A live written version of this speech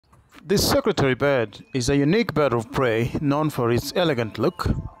This secretary bird is a unique bird of prey known for its elegant look,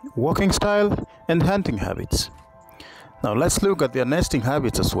 walking style, and hunting habits. Now let's look at their nesting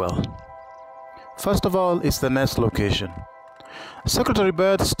habits as well. First of all is the nest location. Secretary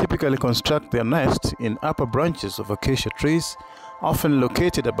birds typically construct their nest in upper branches of acacia trees, often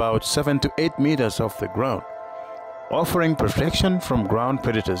located about 7 to 8 meters off the ground, offering protection from ground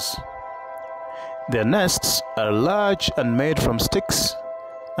predators. Their nests are large and made from sticks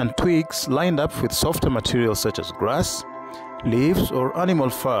and twigs lined up with softer materials such as grass, leaves, or animal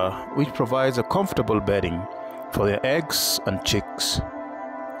fur, which provides a comfortable bedding for their eggs and chicks.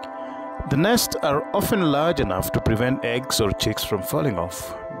 The nests are often large enough to prevent eggs or chicks from falling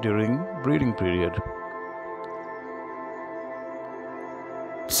off during breeding period.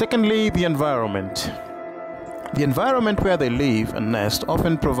 Secondly, the environment. The environment where they live and nest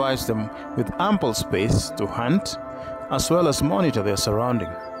often provides them with ample space to hunt as well as monitor their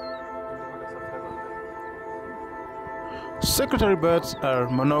surroundings. Secretary birds are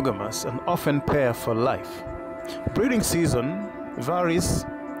monogamous and often pair for life. Breeding season varies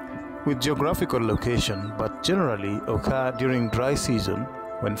with geographical location, but generally occur during dry season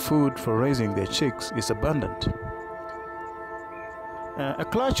when food for raising their chicks is abundant. A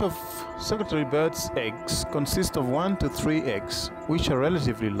clutch of secretary birds' eggs consists of 1 to 3 eggs, which are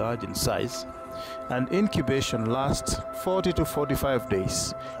relatively large in size, and incubation lasts 40 to 45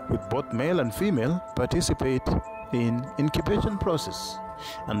 days, with both male and female participate in incubation process,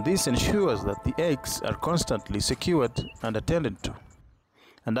 and this ensures that the eggs are constantly secured and attended to.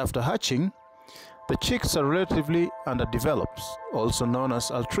 And after hatching, the chicks are relatively underdeveloped, also known as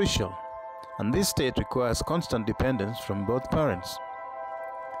altricial, and this state requires constant dependence from both parents.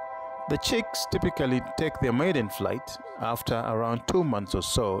 The chicks typically take their maiden flight after around 2 months or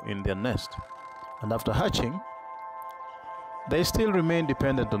so in their nest, and after hatching, they still remain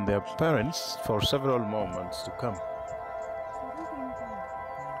dependent on their parents for several more months to come.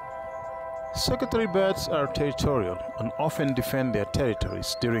 Secretary birds are territorial and often defend their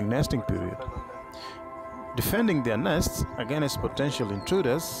territories during nesting period, defending their nests against potential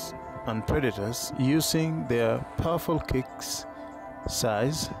intruders and predators using their powerful kicks,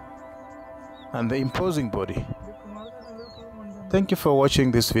 size, and the imposing body. Thank you for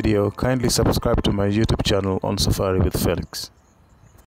watching this video. Kindly subscribe to my YouTube channel On Safari with Felix.